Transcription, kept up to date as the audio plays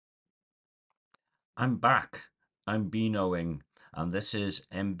I'm back. I'm Beanoing, and this is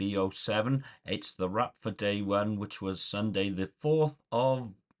mb07. It's the wrap for day one, which was Sunday, the 4th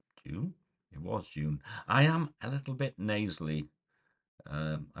of June. It was June. I am a little bit nasally.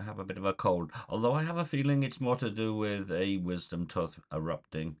 I have a bit of a cold, although I have a feeling it's more to do with a wisdom tooth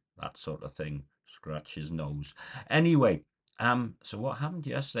erupting, that sort of thing. Scratch his nose. Anyway, so what happened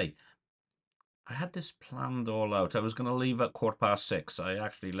yesterday? I had this planned all out. I was going to leave at 6:15. I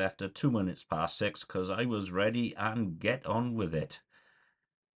actually left at 2 minutes past 6 because I was ready and get on with it.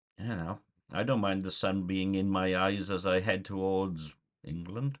 You know, I don't mind the sun being in my eyes as I head towards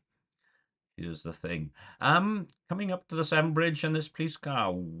England. Here's the thing. Coming up to the Severn Bridge and this police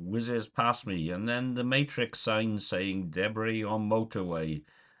car whizzes past me, and then the Matrix sign saying debris on motorway.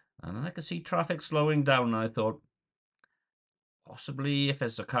 And I could see traffic slowing down, and I thought, possibly, if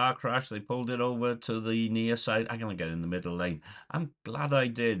it's a car crash, they pulled it over to the near side. I'm going to get in the middle lane. I'm glad I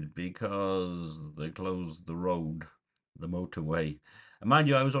did because they closed the road, the motorway. And mind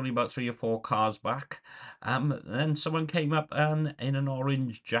you, I was only about 3 or 4 cars back. Then someone came up and in an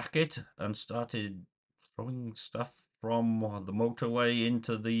orange jacket and started throwing stuff from the motorway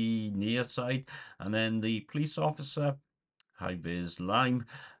into the near side. And then the police officer, high vis lime,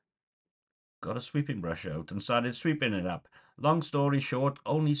 got a sweeping brush out and started sweeping it up. Long story short,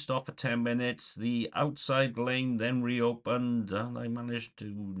 only stopped for 10 minutes. The outside lane then reopened, and I managed to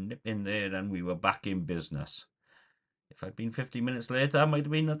nip in there, and we were back in business. If I'd been 50 minutes later, I might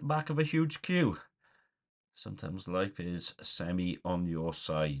have been at the back of a huge queue. Sometimes life is semi on your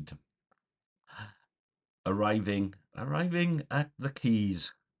side. Arriving at the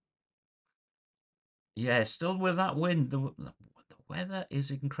Keys. Yeah, still with that wind. The weather is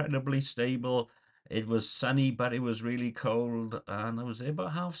incredibly stable. It was sunny, but it was really cold, and I was there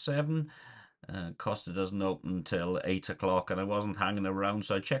about 7:30. Costa doesn't open till 8 o'clock, and I wasn't hanging around,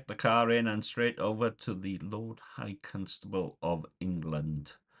 so I checked the car in and straight over to the Lord High Constable of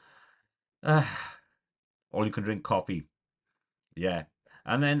England. Ah, all you can drink coffee, yeah,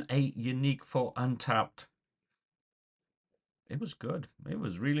 and then a unique for Untapped. It was good. It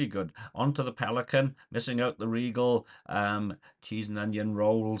was really good. Onto the Pelican, missing out the Regal, cheese and onion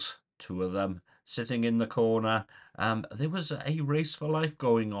rolls, two of them, sitting in the corner. There was a race for life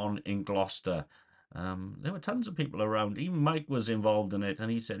going on in Gloucester. There were tons of people around. Even Mike was involved in it,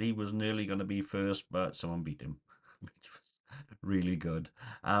 and he said he was nearly going to be first, but someone beat him, which was really good.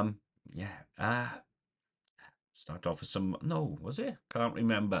 Yeah. Start off with some, no, was it? Can't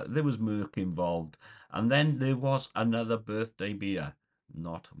remember. There was Murk involved. And then there was another birthday beer,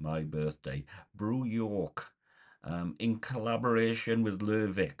 not my birthday, Brew York, in collaboration with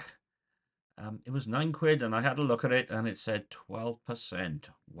Lervig. It was £9 and I had a look at it and it said 12%.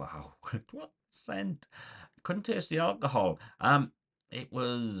 Wow, 12%. Couldn't taste the alcohol. It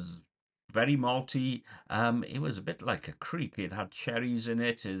was very malty. It was a bit like a creek. It had cherries in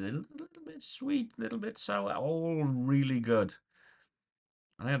it, a little bit sweet, a little bit sour, all really good.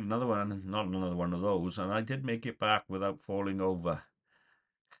 I had another one, not another one of those, and I did make it back without falling over.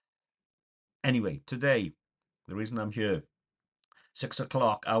 Anyway, today, the reason I'm here, 6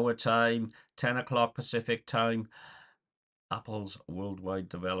 o'clock our time, 10 o'clock Pacific time, Apple's Worldwide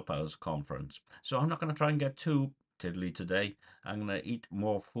Developers Conference. So I'm not going to try and get too tiddly today. I'm going to eat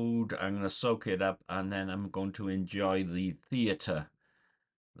more food, I'm going to soak it up, and then I'm going to enjoy the theatre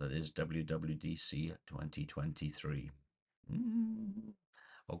that is WWDC 2023. Mm.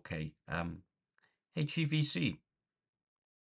 Okay, hey GVC,